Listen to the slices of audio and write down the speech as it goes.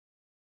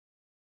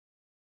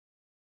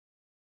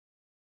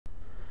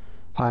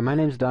Hi, my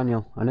name's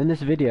Daniel, and in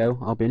this video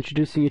I'll be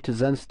introducing you to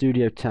Zend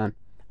Studio 10,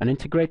 an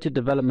integrated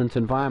development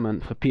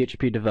environment for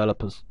PHP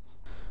developers.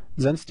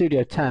 Zend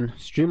Studio 10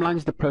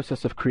 streamlines the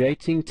process of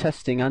creating,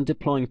 testing and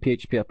deploying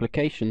PHP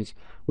applications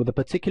with a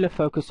particular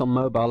focus on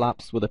mobile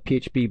apps with a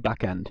PHP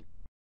backend.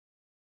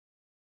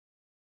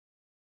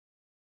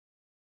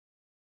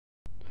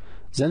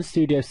 Zend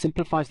Studio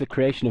simplifies the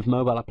creation of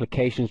mobile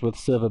applications with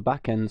server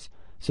backends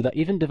so that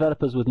even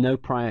developers with no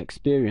prior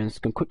experience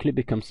can quickly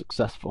become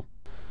successful.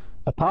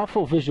 A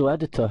powerful visual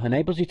editor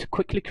enables you to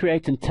quickly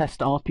create and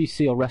test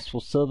RPC or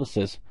RESTful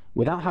services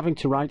without having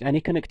to write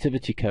any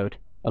connectivity code,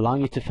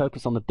 allowing you to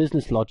focus on the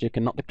business logic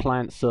and not the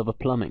client-server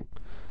plumbing.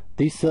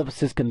 These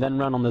services can then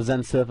run on the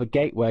Zend Server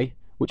Gateway,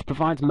 which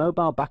provides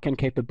mobile backend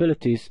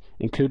capabilities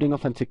including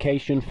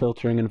authentication,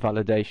 filtering and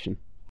validation.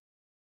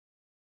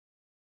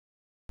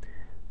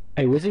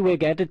 A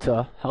WYSIWYG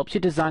editor helps you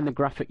design the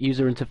graphic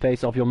user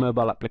interface of your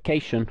mobile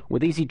application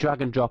with easy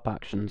drag and drop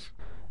actions.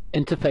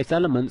 Interface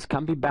elements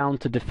can be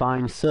bound to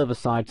define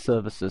server-side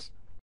services.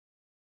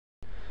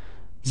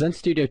 Zend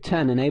Studio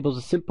 10 enables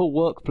a simple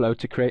workflow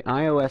to create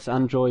iOS,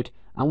 Android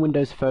and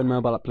Windows Phone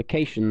mobile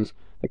applications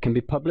that can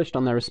be published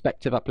on their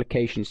respective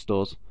application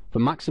stores for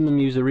maximum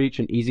user reach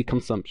and easy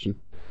consumption.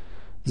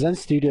 Zend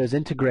Studio is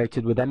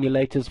integrated with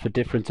emulators for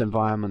different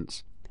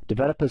environments.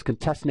 Developers can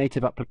test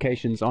native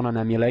applications on an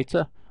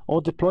emulator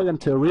or deploy them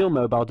to a real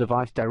mobile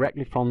device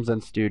directly from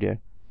Zend Studio.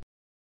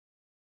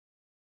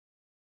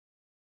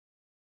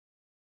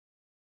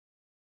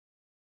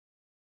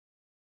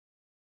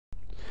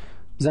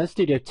 Zend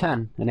Studio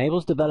 10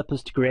 enables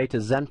developers to create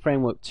a Zend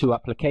Framework 2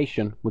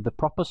 application with the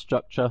proper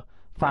structure,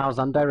 files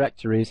and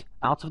directories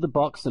out of the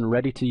box and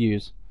ready to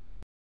use.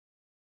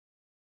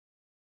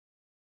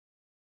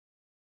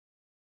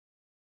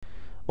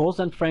 All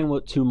Zend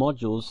Framework 2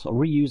 modules are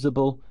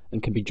reusable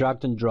and can be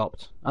dragged and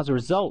dropped. As a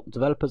result,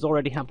 developers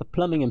already have the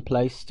plumbing in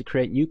place to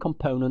create new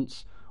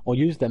components or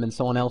use them in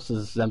someone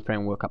else's Zend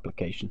Framework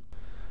application.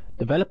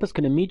 Developers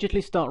can immediately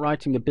start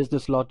writing the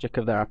business logic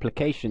of their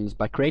applications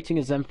by creating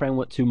a Zend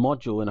Framework 2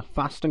 module in a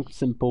fast and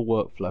simple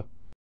workflow.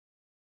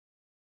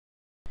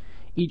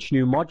 Each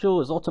new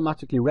module is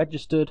automatically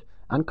registered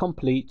and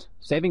complete,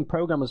 saving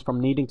programmers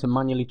from needing to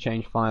manually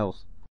change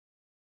files.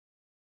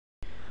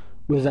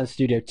 With Zend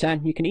Studio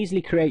 10, you can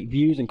easily create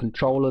views and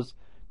controllers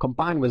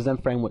combined with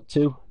Zend Framework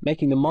 2,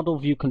 making the model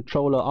view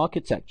controller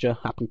architecture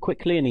happen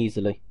quickly and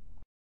easily.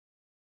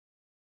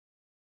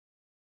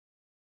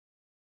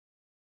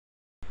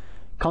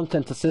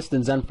 Content Assist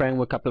in Zend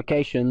Framework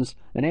applications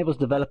enables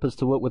developers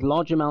to work with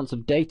large amounts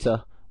of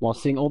data while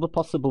seeing all the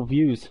possible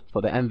views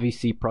for their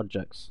MVC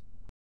projects.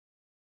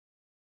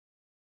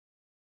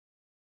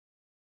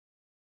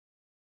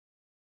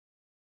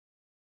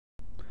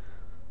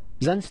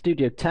 Zend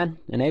Studio 10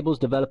 enables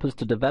developers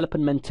to develop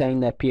and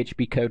maintain their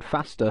PHP code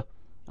faster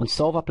and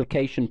solve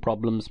application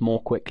problems more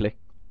quickly.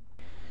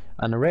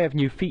 An array of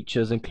new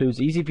features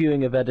includes easy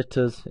viewing of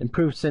editors,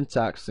 improved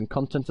syntax and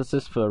Content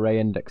Assist for array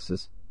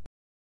indexes.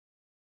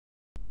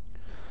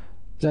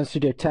 Zend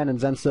Studio 10 and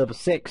Zend Server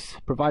 6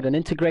 provide an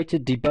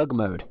integrated debug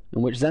mode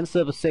in which Zend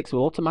Server 6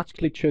 will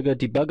automatically trigger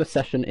debugger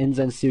session in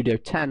Zend Studio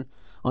 10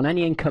 on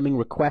any incoming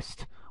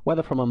request,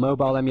 whether from a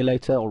mobile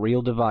emulator or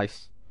real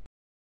device.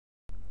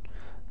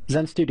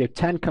 Zend Studio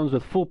 10 comes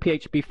with full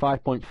PHP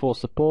 5.4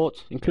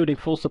 support, including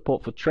full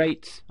support for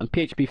traits and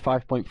PHP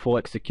 5.4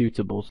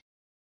 executables.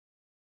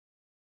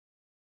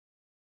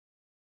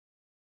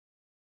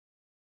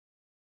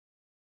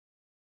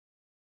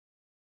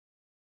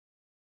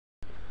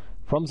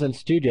 From Zend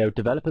Studio,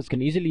 developers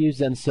can easily use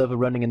Zend Server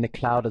running in the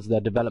cloud as their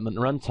development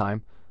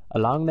runtime,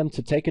 allowing them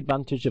to take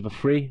advantage of a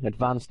free,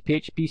 advanced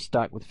PHP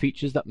stack with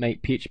features that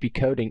make PHP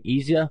coding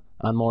easier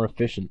and more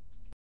efficient.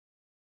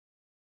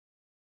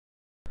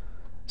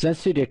 Zend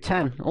Studio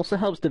 10 also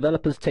helps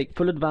developers take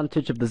full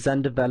advantage of the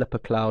Zend Developer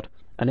Cloud,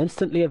 an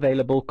instantly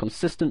available,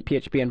 consistent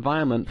PHP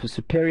environment for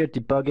superior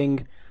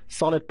debugging,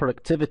 solid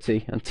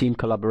productivity, and team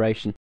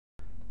collaboration.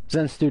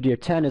 Zend Studio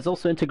 10 is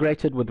also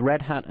integrated with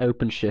Red Hat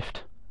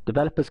OpenShift.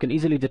 Developers can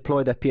easily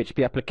deploy their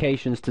PHP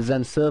applications to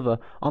Zend Server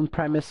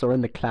on-premise or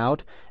in the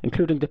cloud,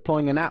 including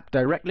deploying an app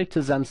directly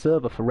to Zend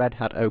Server for Red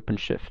Hat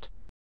OpenShift.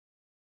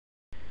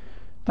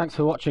 Thanks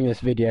for watching this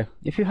video.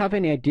 If you have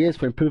any ideas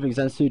for improving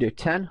Zend Studio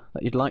 10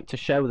 that you'd like to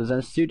share with the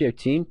Zend Studio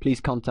team, please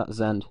contact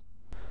Zend.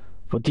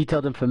 For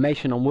detailed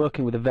information on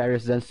working with the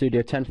various Zend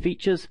Studio 10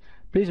 features,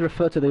 please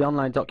refer to the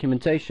online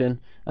documentation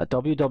at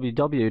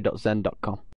www.zend.com.